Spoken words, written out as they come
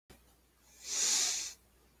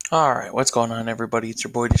Alright, what's going on, everybody? It's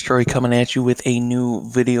your boy Destroy coming at you with a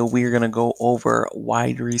new video. We're going to go over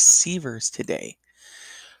wide receivers today.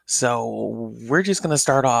 So, we're just going to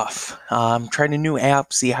start off. Trying a new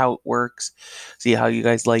app, see how it works, see how you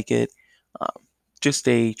guys like it. Um, just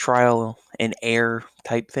a trial and error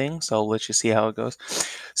type thing. So, let's just see how it goes.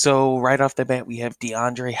 So, right off the bat, we have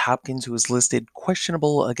DeAndre Hopkins, who is listed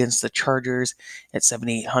questionable against the Chargers at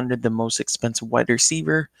 7,800, the most expensive wide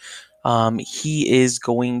receiver. He is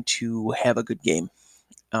going to have a good game.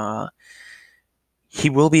 Uh, he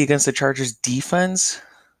will be against the Chargers defense,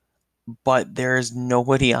 but there is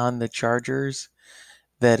nobody on the Chargers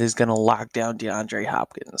that is going to lock down DeAndre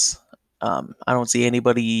Hopkins. I don't see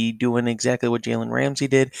anybody doing exactly what Jalen Ramsey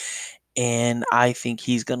did, and I think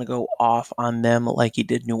he's going to go off on them like he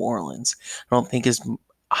did New Orleans. I don't think as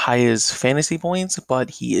high as fantasy points, but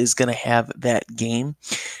he is going to have that game.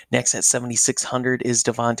 Next at 7,600 is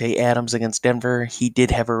Devontae Adams against Denver. He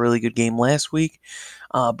did have a really good game last week,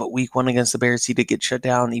 but week one against the Bears, he did get shut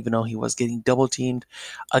down, even though he was getting double teamed.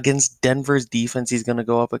 Against Denver's defense, he's going to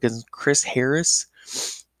go up against Chris Harris.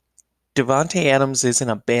 Devontae Adams isn't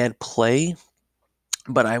a bad play,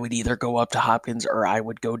 but I would either go up to Hopkins or I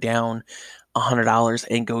would go down $100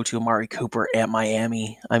 and go to Amari Cooper at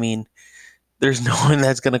Miami. I mean, there's no one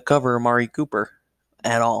that's going to cover Amari Cooper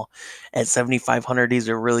at all. At 7,500, he's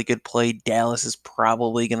a really good play. Dallas is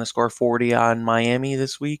probably going to score 40 on Miami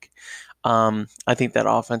this week. I think that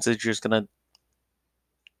offense is just going to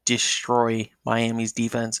destroy Miami's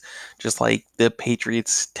defense, just like the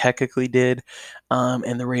Patriots technically did,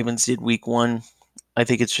 and the Ravens did week one. I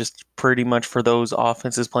think it's just pretty much for those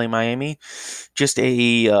offenses playing Miami, just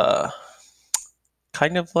a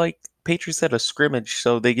kind of like Patriots had a scrimmage,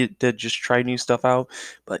 so they get to just try new stuff out.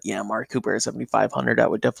 But yeah, Mark Cooper at 7,500, I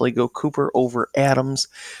would definitely go Cooper over Adams.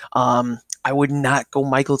 I would not go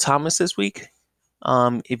Michael Thomas this week.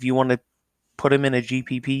 If you want to put him in a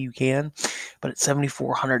GPP, you can, but at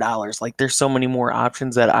 $7,400, like there's so many more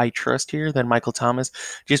options that I trust here than Michael Thomas,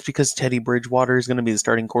 just because Teddy Bridgewater is going to be the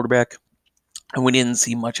starting quarterback. And we didn't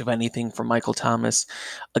see much of anything from Michael Thomas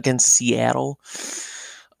against Seattle.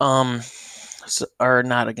 Or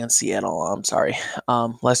not against Seattle, I'm sorry.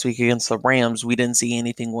 Last week against the Rams, we didn't see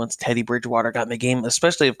anything once Teddy Bridgewater got in the game,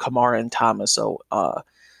 especially of Kamara and Thomas. So, like I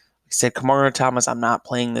said, Kamara and Thomas, I'm not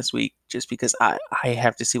playing this week just because I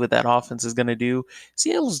have to see what that offense is going to do.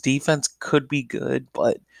 Seattle's defense could be good,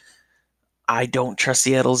 but I don't trust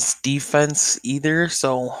Seattle's defense either.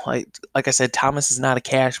 So, like I said, Thomas is not a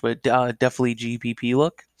cash, but definitely GPP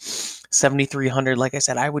look. 7,300, like I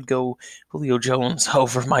said, I would go Julio Jones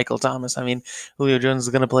over Michael Thomas. I mean, Julio Jones is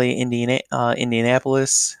going to play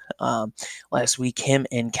Indianapolis. Last week, him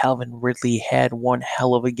and Calvin Ridley had one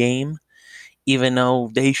hell of a game, even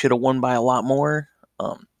though they should have won by a lot more.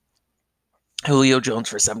 Julio Jones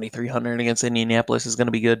for 7,300 against Indianapolis is going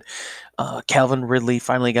to be good. Calvin Ridley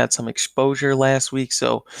finally got some exposure last week,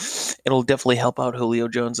 so it'll definitely help out Julio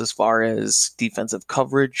Jones as far as defensive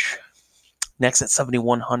coverage. Next at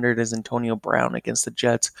 7,100 is Antonio Brown against the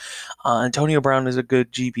Jets. Antonio Brown is a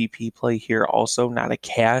good GPP play here also, not a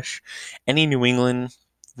cash. Any New England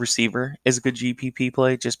receiver is a good GPP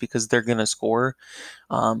play just because they're going to score.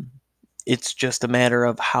 It's just a matter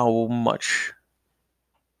of how much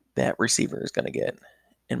that receiver is going to get,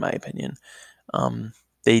 in my opinion.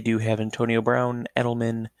 They do have Antonio Brown,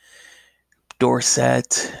 Edelman,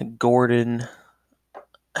 Dorsett, Gordon,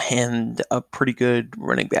 and a pretty good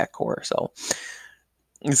running back core. So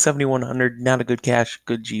 7,100, not a good cash,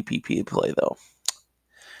 good GPP play though.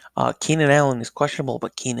 Keenan Allen is questionable,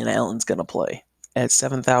 but Keenan Allen's going to play. At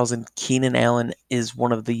 7,000, Keenan Allen is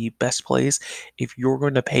one of the best plays. If you're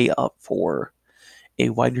going to pay up for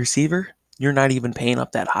a wide receiver, you're not even paying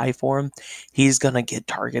up that high for him. He's going to get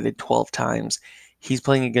targeted 12 times. He's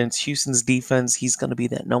playing against Houston's defense. He's going to be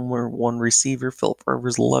that number one receiver. Philip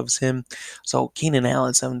Rivers loves him. So Keenan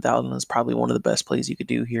Allen, 7,000 is probably one of the best plays you could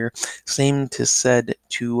do here. Same to said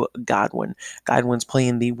to Godwin. Godwin's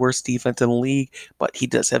playing the worst defense in the league, but he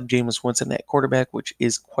does have Jameis Winston at quarterback, which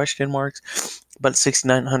is question marks. But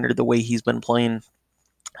 6,900, the way he's been playing,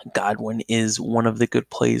 Godwin is one of the good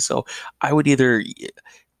plays. So I would either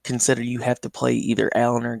consider you have to play either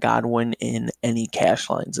Allen or Godwin in any cash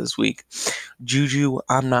lines this week. Juju,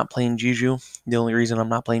 I'm not playing Juju. The only reason I'm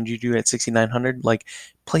not playing Juju at 6,900, like,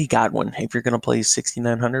 play Godwin. If you're going to play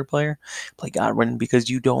 6,900 player, play Godwin because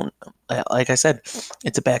you don't, like I said,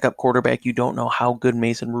 it's a backup quarterback. You don't know how good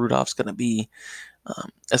Mason Rudolph's going to be,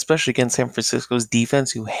 especially against San Francisco's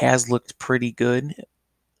defense, who has looked pretty good,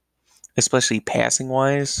 especially passing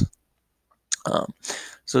wise.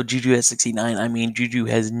 So Juju at 69. I mean, Juju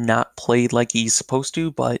has not played like he's supposed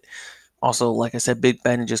to, but Also, like I said, Big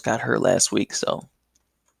Ben just got hurt last week, so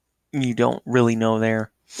you don't really know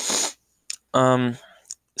there. Um,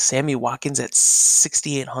 Sammy Watkins at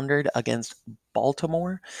 6,800 against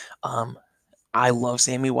Baltimore. Um, I love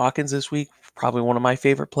Sammy Watkins this week. Probably one of my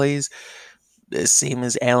favorite plays. The same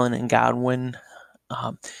as Allen and Godwin.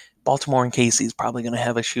 Um, Baltimore and KC is probably going to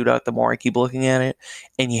have a shootout the more I keep looking at it.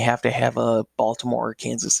 And you have to have a Baltimore or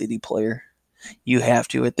Kansas City player. You have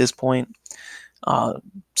to at this point.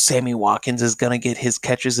 Sammy Watkins is going to get his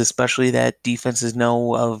catches, especially that defenses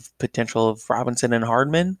know of potential of Robinson and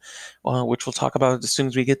Hardman, which we'll talk about as soon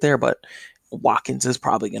as we get there. But Watkins is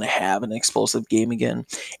probably going to have an explosive game again.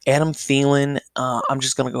 Adam Thielen, I'm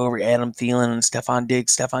just going to go over Adam Thielen and Stephon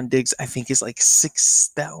Diggs. Stephon Diggs, I think, is like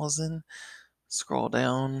 6,000. Scroll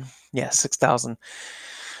down. Yeah, 6,000.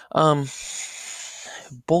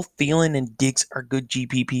 Both Thielen and Diggs are good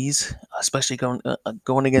GPPs, especially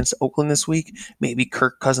going against Oakland this week. Maybe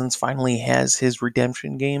Kirk Cousins finally has his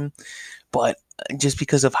redemption game, but just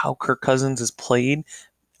because of how Kirk Cousins is played,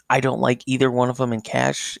 I don't like either one of them in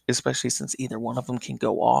cash, especially since either one of them can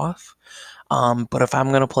go off. But if I'm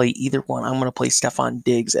going to play either one, I'm going to play Stephon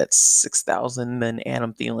Diggs at 6,000, then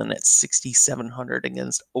Adam Thielen at 6,700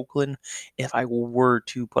 against Oakland if I were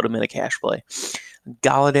to put him in a cash play.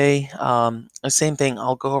 Galladay, same thing.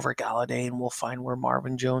 I'll go over Galladay and we'll find where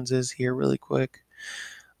Marvin Jones is here really quick.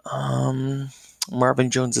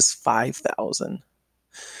 Marvin Jones is 5,000.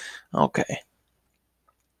 Okay.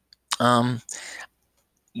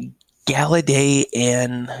 Galladay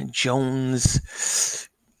and Jones,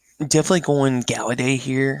 definitely going Galladay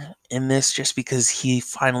here in this just because he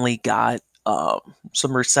finally got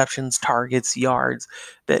some receptions, targets, yards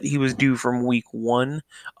that he was due from week one.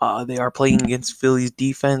 They are playing against Philly's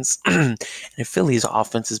defense, and if Philly's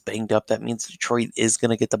offense is banged up, that means Detroit is going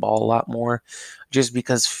to get the ball a lot more just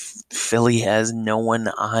because Philly has no one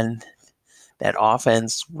on that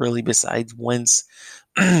offense really besides Wentz,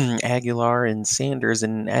 Aguilar, and Sanders,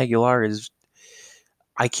 and Aguilar is,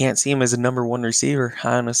 I can't see him as a number one receiver.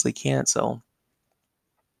 I honestly can't. So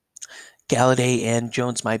Galladay and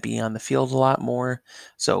Jones might be on the field a lot more.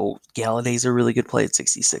 So Galladay's a really good play at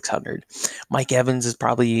 6,600. Mike Evans is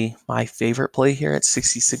probably my favorite play here at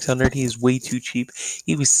 6,600. He's way too cheap.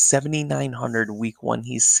 He was 7,900 week one.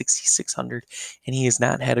 He's 6,600, and he has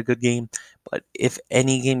not had a good game. But if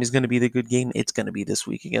any game is going to be the good game, it's going to be this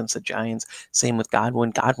week against the Giants. Same with Godwin.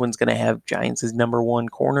 Godwin's going to have Giants as number one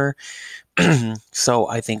corner. So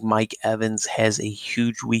I think Mike Evans has a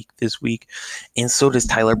huge week this week, and so does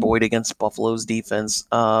Tyler Boyd against Buffalo's defense.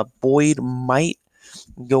 Boyd might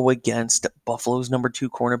go against Buffalo's number two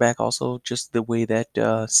cornerback also, just the way that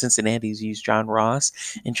Cincinnati's used John Ross,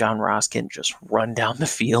 and John Ross can just run down the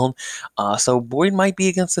field. So Boyd might be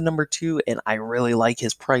against the number two, and I really like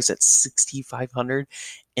his price at 6,500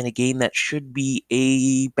 in a game that should be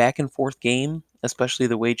a back and forth game, especially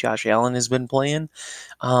the way Josh Allen has been playing.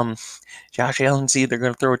 Josh Allen's either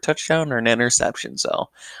going to throw a touchdown or an interception, so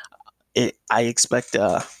I expect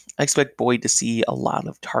Boyd to see a lot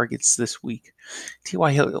of targets this week.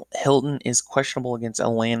 T.Y. Hilton is questionable against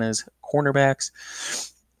Atlanta's cornerbacks.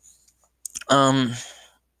 I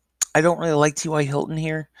don't really like T.Y. Hilton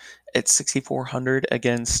here at 6,400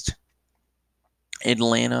 against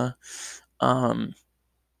Atlanta.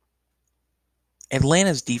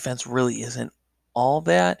 Atlanta's defense really isn't all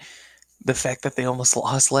that. The fact that they almost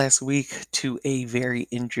lost last week to a very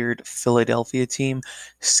injured Philadelphia team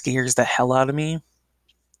scares the hell out of me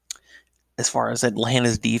as far as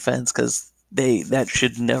Atlanta's defense, because that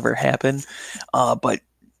should never happen. But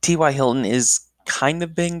T.Y. Hilton is kind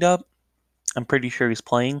of banged up. I'm pretty sure he's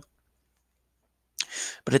playing.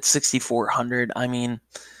 But at 6,400, I mean,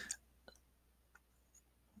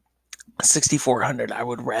 6,400, I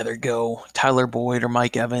would rather go Tyler Boyd or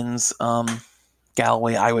Mike Evans.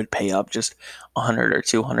 Galloway, I would pay up just 100 or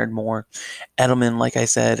 200 more. Edelman, like I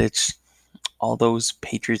said, it's all those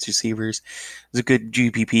Patriots receivers. It's a good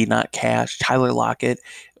GPP, not cash. Tyler Lockett,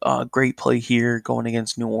 great play here going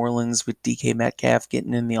against New Orleans with DK Metcalf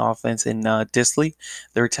getting in the offense, and Disley,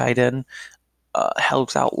 their tight end,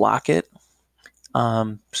 helps out Lockett.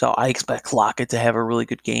 So I expect Lockett to have a really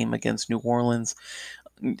good game against New Orleans.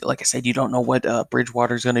 Like I said, you don't know what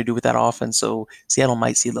Bridgewater's going to do with that offense, so Seattle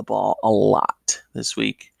might see the ball a lot this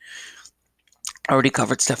week. I already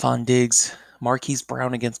covered Stephon Diggs. Marquise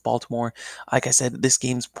Brown against Baltimore. Like I said, this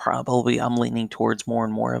game's probably, I'm leaning towards more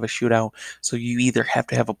and more of a shootout. So you either have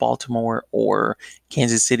to have a Baltimore or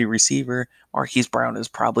Kansas City receiver. Marquise Brown is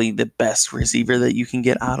probably the best receiver that you can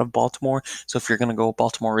get out of Baltimore. So if you're going to go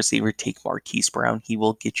Baltimore receiver, take Marquise Brown. He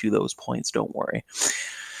will get you those points. Don't worry.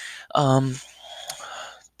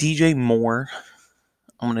 DJ Moore.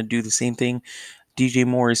 I'm going to do the same thing. DJ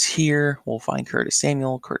Moore is here. We'll find Curtis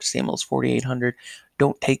Samuel. Curtis Samuel's 4,800.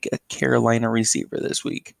 Don't take a Carolina receiver this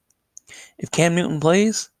week. If Cam Newton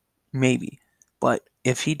plays, maybe. But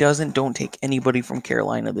if he doesn't, don't take anybody from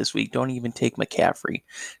Carolina this week. Don't even take McCaffrey.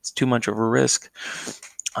 It's too much of a risk.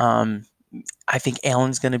 I think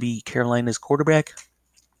Allen's going to be Carolina's quarterback.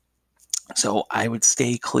 So I would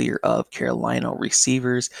stay clear of Carolina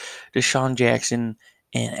receivers. Deshaun Jackson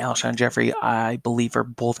and Alshon Jeffrey, I believe, are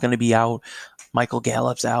both going to be out. Michael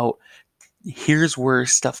Gallup's out. Here's where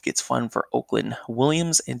stuff gets fun for Oakland.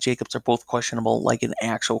 Williams and Jacobs are both questionable, like an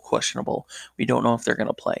actual questionable. We don't know if they're going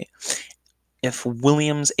to play. If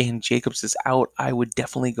Williams and Jacobs is out, I would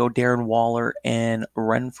definitely go Darren Waller and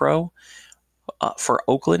Renfro for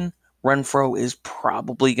Oakland. Renfro is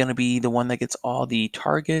probably going to be the one that gets all the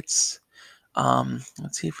targets.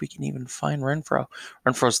 Let's see if we can even find Renfro.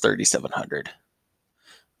 Renfro's 3,700.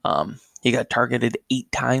 He got targeted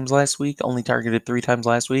 8 times last week, only targeted 3 times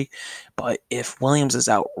last week. But if Williams is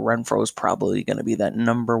out, Renfro is probably going to be that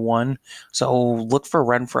number one. So look for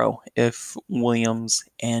Renfro if Williams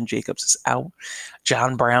and Jacobs is out.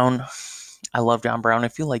 John Brown. I love John Brown. I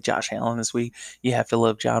feel like Josh Allen this week. You have to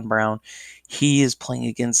love John Brown. He is playing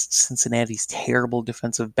against Cincinnati's terrible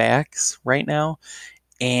defensive backs right now.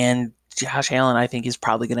 And Josh Allen, I think, is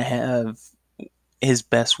probably going to have his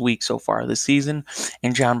best week so far this season,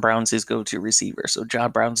 and John Brown's his go-to receiver. So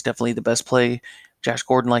John Brown's definitely the best play. Josh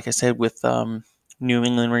Gordon, like I said, with New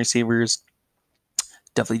England receivers,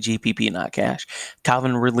 definitely GPP, not cash.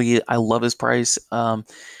 Calvin Ridley, I love his price.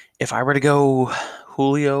 If I were to go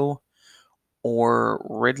Julio or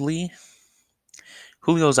Ridley,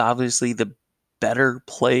 Julio's obviously the better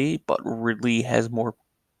play, but Ridley has more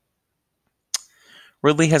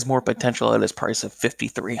potential at his price of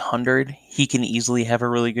 5,300. He can easily have a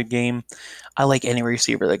really good game. I like any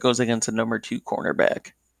receiver that goes against a number 2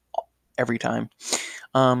 cornerback every time.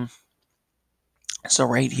 So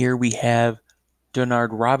right here we have Denard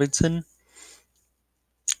Robinson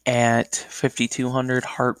at 5,200,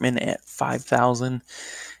 Hartman at 5,000.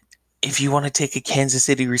 If you want to take a Kansas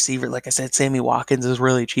City receiver, like I said, Sammy Watkins is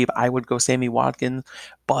really cheap. I would go Sammy Watkins.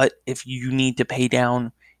 But if you need to pay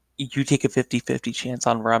down, you take a 50-50 chance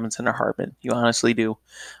on Robinson or Hardman. You honestly do.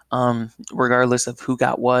 Regardless of who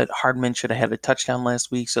got what, Hardman should have had a touchdown last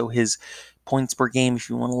week, so his points per game, if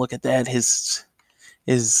you want to look at that, his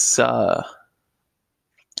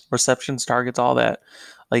receptions, targets, all that.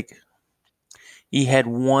 Like, he had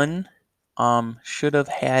one, should have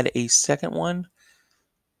had a second one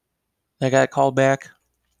that got called back.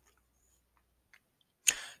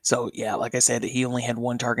 So, yeah, like I said, he only had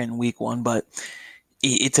one target in week 1, but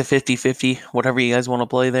it's a 50-50, whatever you guys want to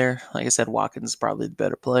play there. Like I said, Watkins is probably the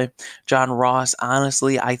better play. John Ross,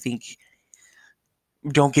 honestly, I think,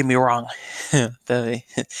 don't get me wrong,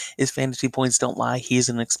 his fantasy points don't lie. He is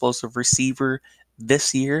an explosive receiver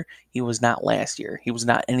this year. He was not last year. He was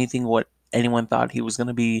not anything what anyone thought he was going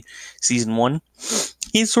to be season 1.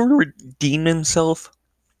 He sort of redeemed himself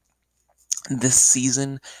this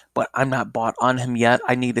season, but I'm not bought on him yet.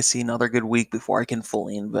 I need to see another good week before I can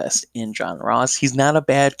fully invest in John Ross. He's not a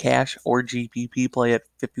bad cash or GPP play at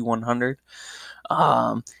 5,100.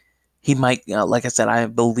 He might, like I said, I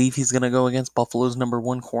believe he's going to go against Buffalo's number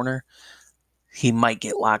 1 corner. He might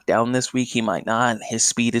get locked down this week. He might not. His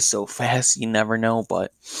speed is so fast, you never know,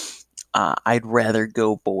 but I'd rather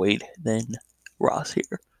go Boyd than Ross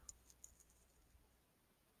here.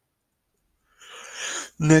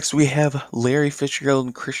 Next, we have Larry Fitzgerald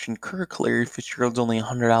and Christian Kirk. Larry Fitzgerald's only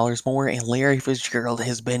 $100 more, and Larry Fitzgerald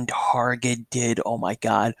has been targeted. Oh my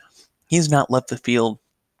God. He's not left the field.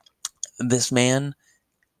 This man,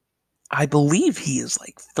 I believe he is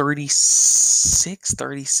like 36,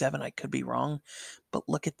 37. I could be wrong, but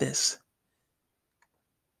look at this.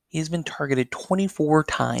 He's been targeted 24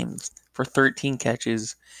 times for 13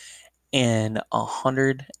 catches and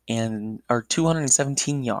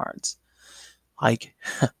 217 yards. Like,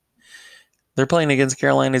 they're playing against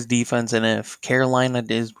Carolina's defense, and if Carolina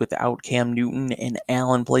is without Cam Newton and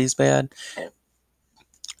Allen plays bad,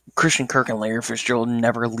 Christian Kirk and Larry Fitzgerald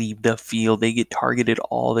never leave the field. They get targeted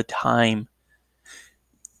all the time.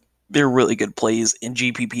 They're really good plays in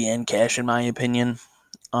GPP and cash, in my opinion.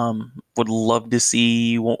 Would love to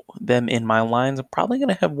see them in my lines. I'm probably going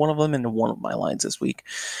to have one of them in one of my lines this week.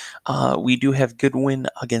 We do have Goodwin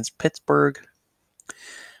against Pittsburgh.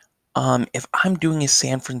 If I'm doing a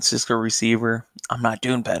San Francisco receiver, I'm not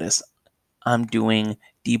doing Pettis. I'm doing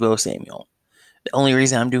Deebo Samuel. The only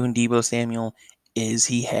reason I'm doing Deebo Samuel is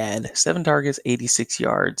he had 7 targets, 86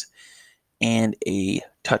 yards, and a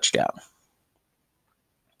touchdown.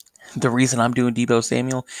 The reason I'm doing Deebo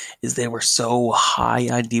Samuel is they were so high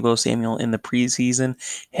on Deebo Samuel in the preseason.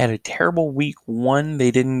 Had a terrible week one.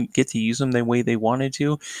 They didn't get to use him the way they wanted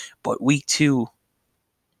to. But week two,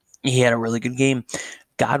 he had a really good game.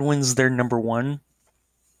 Godwin's their number one.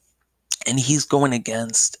 And he's going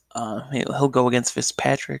against, he'll go against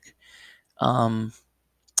Fitzpatrick. Um,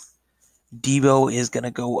 Debo is going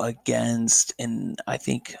to go against, and I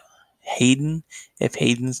think Hayden. If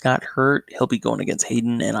Hayden's not hurt, he'll be going against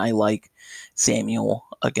Hayden, and I like Samuel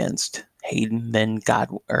against Hayden, then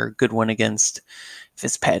Goodwin against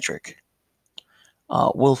Fitzpatrick.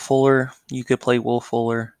 Will Fuller, you could play Will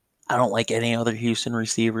Fuller. I don't like any other Houston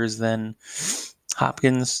receivers than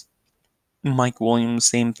Hopkins. Mike Williams,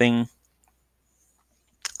 same thing.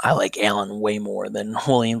 I like Allen way more than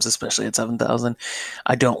Williams, especially at 7,000.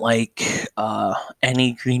 I don't like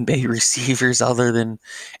any Green Bay receivers other than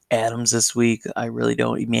Adams this week. I really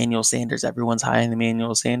don't. Emmanuel Sanders, everyone's high on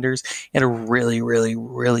Emmanuel Sanders. He had a really, really,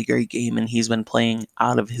 really great game, and he's been playing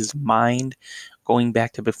out of his mind going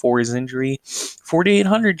back to before his injury.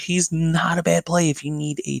 4,800, he's not a bad play if you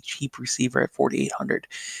need a cheap receiver at 4,800.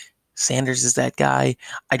 Sanders is that guy.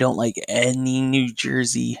 I don't like any New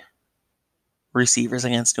Jersey receivers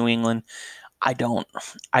against New England. I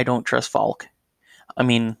don't trust Falk. I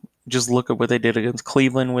mean, just look at what they did against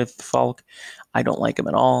Cleveland with Falk. I don't like him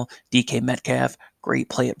at all. DK Metcalf, great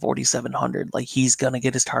play at 4,700. Like, he's going to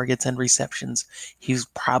get his targets and receptions. He's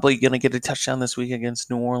probably going to get a touchdown this week against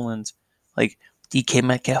New Orleans. Like, DK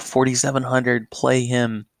Metcalf, 4,700, play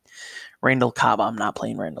him. Randall Cobb, I'm not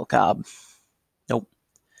playing Randall Cobb. Nope.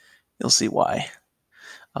 You'll see why.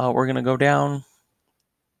 We're going to go down.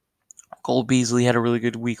 Cole Beasley had a really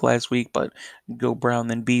good week last week, but go Brown,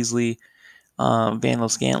 then Beasley. Vandal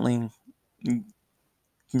Scantling,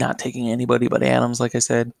 not taking anybody but Adams, like I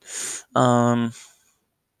said. Sanu,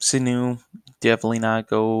 definitely not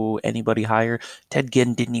go anybody higher. Ted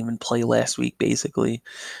Ginn didn't even play last week, basically.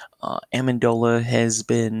 Amendola has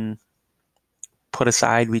been put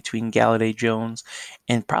aside between Galladay Jones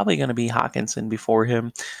and probably going to be Hawkinson before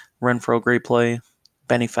him. Renfro, great play.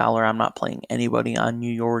 Benny Fowler, I'm not playing anybody on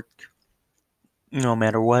New York, no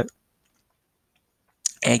matter what.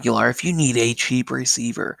 Aguilar, if you need a cheap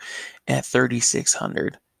receiver at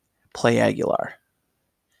 3,600, play Aguilar.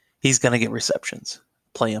 He's going to get receptions.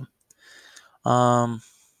 Play him.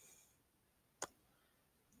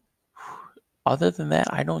 Other than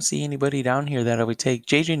that, I don't see anybody down here that I would take.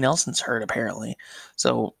 JJ Nelson's hurt, apparently.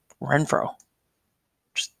 So, Renfro.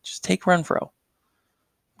 Just take Renfro.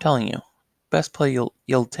 I'm telling you. Best play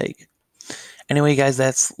you'll take. Anyway, guys,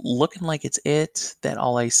 that's looking like it's it. That's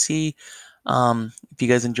all I see. If you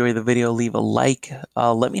guys enjoy the video, leave a like.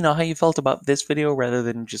 Let me know how you felt about this video rather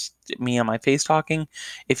than just me on my face talking.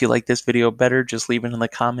 If you like this video better, just leave it in the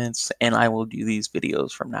comments, and I will do these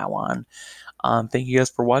videos from now on. Thank you guys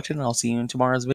for watching, and I'll see you in tomorrow's video.